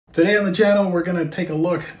Today on the channel, we're gonna take a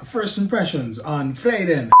look at first impressions on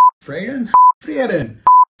Frieren. Frieren? Frieren.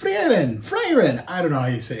 Frieren. Frieren. I don't know how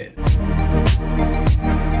you say it.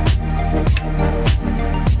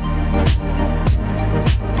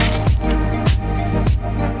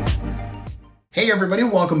 Hey everybody,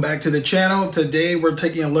 welcome back to the channel. Today we're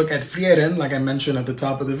taking a look at Frieren, like I mentioned at the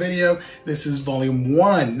top of the video. This is volume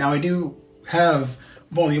 1. Now I do have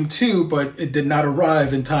volume 2, but it did not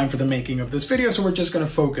arrive in time for the making of this video, so we're just going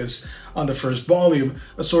to focus on the first volume,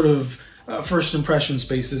 a sort of first impressions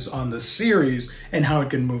basis on the series and how it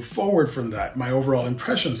can move forward from that, my overall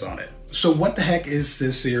impressions on it. So what the heck is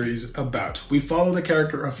this series about? We follow the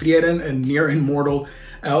character of Frieren, a near immortal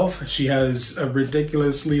elf. She has a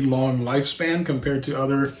ridiculously long lifespan compared to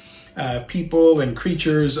other people and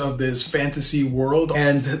creatures of this fantasy world,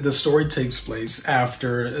 and the story takes place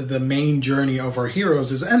after the main journey of our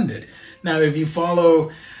heroes is ended. Now, if you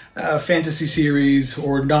follow fantasy series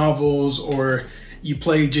or novels, or you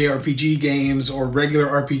play JRPG games or regular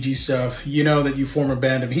RPG stuff, you know that you form a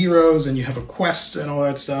band of heroes and you have a quest and all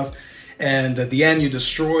that stuff. And at the end, you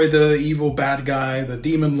destroy the evil bad guy, the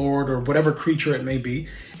demon lord, or whatever creature it may be.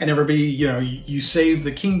 And everybody, you save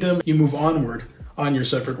the kingdom, you move onward on your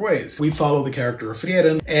separate ways. We follow the character of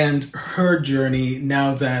Frieren and her journey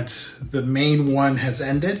now that the main one has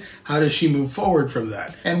ended. How does she move forward from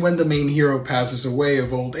that? And when the main hero passes away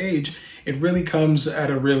of old age, it really comes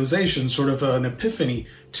at a realization, sort of an epiphany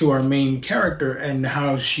to our main character and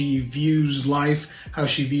how she views life, how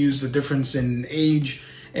she views the difference in age,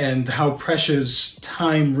 and how precious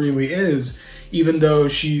time really is, even though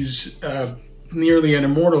she's nearly an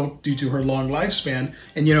immortal due to her long lifespan.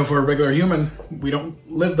 And for a regular human, we don't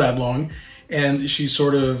live that long. And she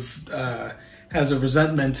sort of has a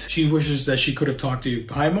resentment. She wishes that she could have talked to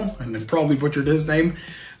Heimel, and then probably butchered his name,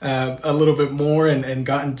 a little bit more and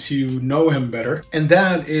gotten to know him better. And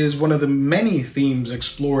that is one of the many themes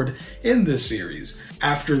explored in this series.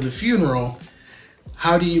 After the funeral,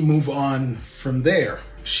 how do you move on from there?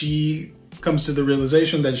 She comes to the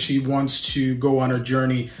realization that she wants to go on her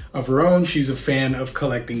journey of her own. She's a fan of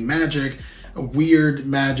collecting magic, weird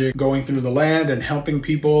magic, going through the land and helping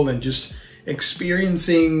people and just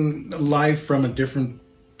experiencing life from a different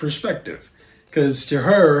perspective. Because to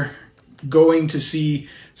her, going to see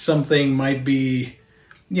something might be,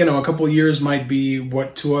 a couple of years might be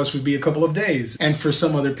what to us would be a couple of days. And for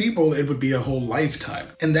some other people, it would be a whole lifetime.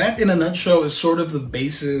 And that, in a nutshell, is sort of the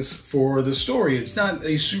basis for the story. It's not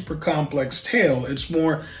a super complex tale. It's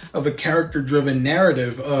more of a character-driven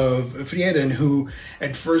narrative of Frieren, who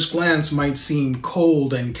at first glance might seem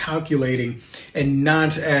cold and calculating and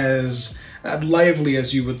not as lively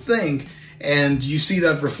as you would think. And you see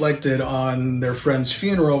that reflected on their friend's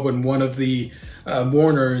funeral when one of the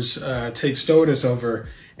mourners takes notice of her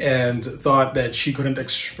and thought that she couldn't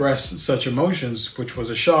express such emotions, which was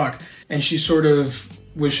a shock. And she sort of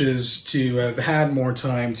wishes to have had more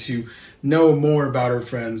time to know more about her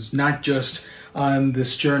friends, not just on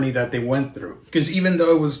this journey that they went through. Because even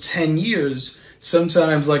though it was 10 years,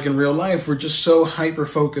 sometimes, like in real life, we're just so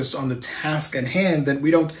hyper-focused on the task at hand that we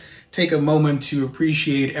don't take a moment to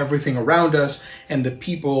appreciate everything around us and the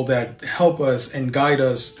people that help us and guide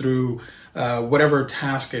us through whatever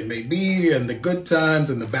task it may be, and the good times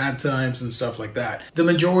and the bad times and stuff like that. The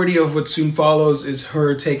majority of what soon follows is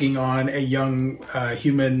her taking on a young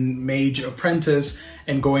human mage apprentice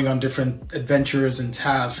and going on different adventures and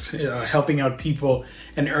tasks, helping out people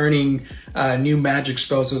and earning new magic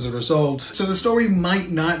spells as a result. So the story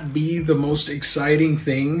might not be the most exciting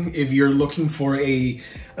thing if you're looking for a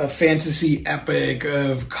fantasy epic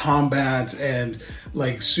of combat and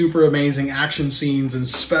like super amazing action scenes and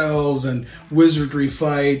spells and wizardry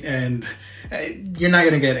fight, and you're not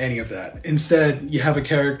going to get any of that. Instead, you have a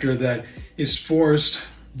character that is forced,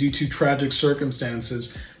 due to tragic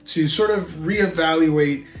circumstances, to sort of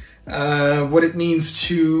reevaluate what it means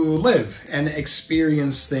to live and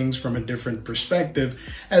experience things from a different perspective,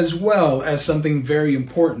 as well as something very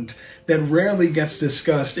important that rarely gets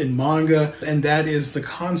discussed in manga, and that is the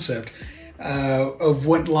concept of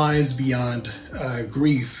what lies beyond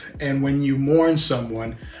grief. And when you mourn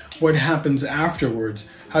someone, what happens afterwards?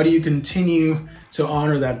 How do you continue to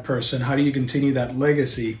honor that person? How do you continue that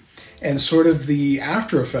legacy? And sort of the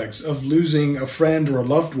after effects of losing a friend or a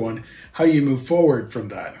loved one, how do you move forward from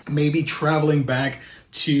that? Maybe traveling back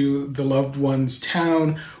to the loved one's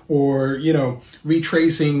town, or,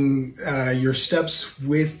 retracing your steps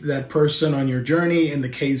with that person on your journey. In the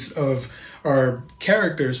case of our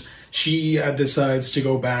characters, she decides to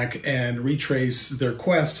go back and retrace their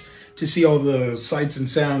quest to see all the sights and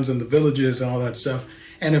sounds and the villages and all that stuff,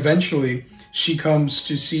 And eventually she comes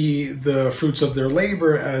to see the fruits of their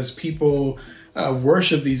labor as people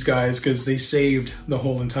worship these guys because they saved the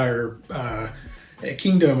whole entire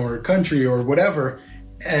kingdom or country or whatever.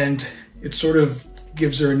 And it sort of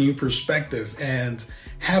gives her a new perspective, and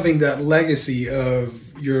having that legacy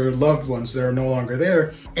of your loved ones that are no longer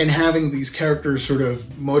there, and having these characters sort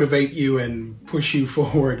of motivate you and push you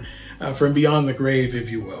forward from beyond the grave, if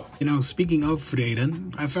you will. You know, speaking of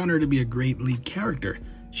Frieren, I found her to be a great lead character.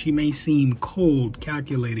 She may seem cold,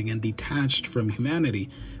 calculating, and detached from humanity,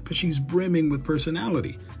 but she's brimming with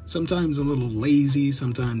personality. Sometimes a little lazy,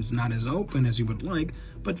 sometimes not as open as you would like,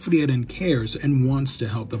 but Frieren cares and wants to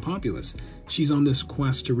help the populace. She's on this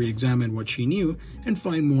quest to re-examine what she knew and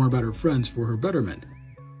find more about her friends for her betterment.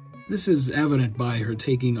 This is evident by her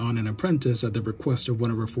taking on an apprentice at the request of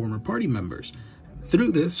one of her former party members.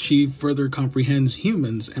 Through this, she further comprehends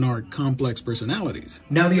humans and our complex personalities.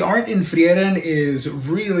 Now, the art in Frieren is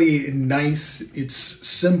really nice. It's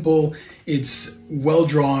simple. It's well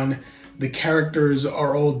drawn. The characters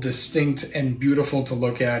are all distinct and beautiful to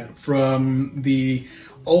look at, from the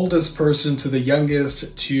oldest person to the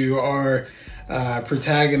youngest to our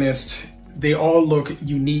protagonist. They all look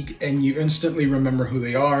unique and you instantly remember who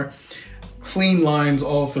they are. Clean lines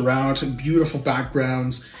all throughout, beautiful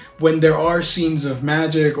backgrounds. When there are scenes of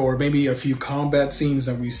magic or maybe a few combat scenes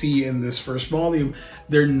that we see in this first volume,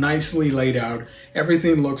 they're nicely laid out.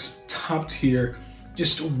 Everything looks top tier,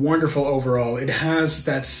 just wonderful overall. It has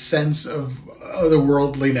that sense of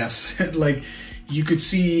otherworldliness. Like, you could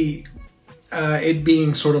see it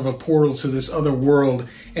being sort of a portal to this other world,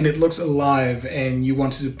 and it looks alive and you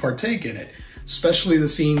want to partake in it. Especially the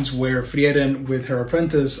scenes where Frieren with her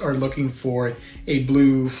apprentice are looking for a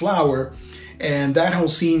blue flower, and that whole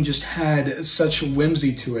scene just had such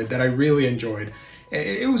whimsy to it that I really enjoyed.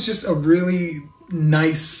 It was just a really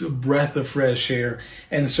nice breath of fresh air,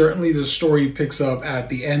 and certainly the story picks up at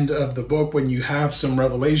the end of the book when you have some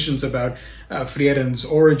revelations about Frieren's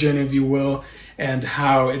origin, if you will, and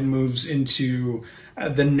how it moves into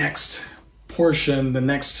the next portion, the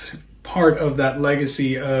next part of that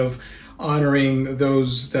legacy of honoring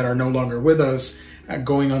those that are no longer with us,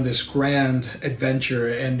 going on this grand adventure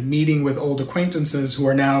and meeting with old acquaintances who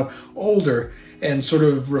are now older and sort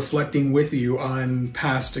of reflecting with you on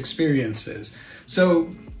past experiences. So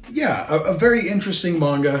yeah, a very interesting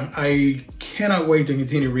manga. I cannot wait to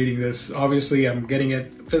continue reading this. Obviously, I'm getting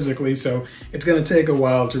it physically, so it's going to take a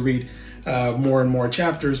while to read more and more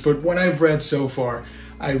chapters, but what I've read so far,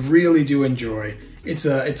 I really do enjoy. It's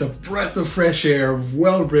a breath of fresh air,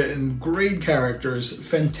 well written, great characters,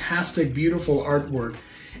 fantastic, beautiful artwork,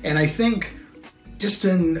 and I think just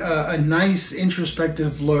a nice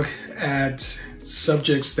introspective look at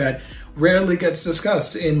subjects that rarely gets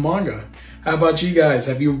discussed in manga. How about you guys?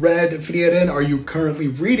 Have you read Frieren? Are you currently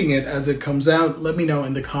reading it as it comes out? Let me know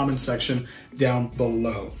in the comment section down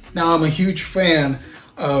below. Now, I'm a huge fan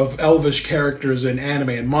of elvish characters in anime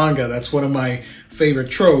and manga. That's one of my favorite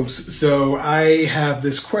tropes. So I have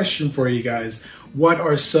this question for you guys. What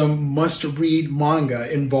are some must-read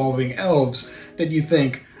manga involving elves that you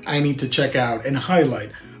think I need to check out and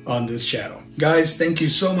highlight on this channel? Guys, thank you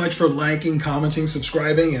so much for liking, commenting,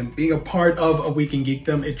 subscribing, and being a part of A Week in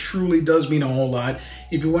Geekdom. It truly does mean a whole lot.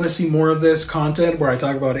 If you want to see more of this content where I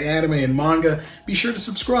talk about anime and manga, be sure to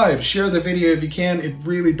subscribe. Share the video if you can. It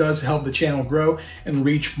really does help the channel grow and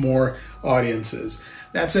reach more audiences.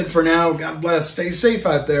 That's it for now. God bless. Stay safe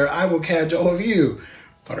out there. I will catch all of you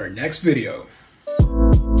on our next video.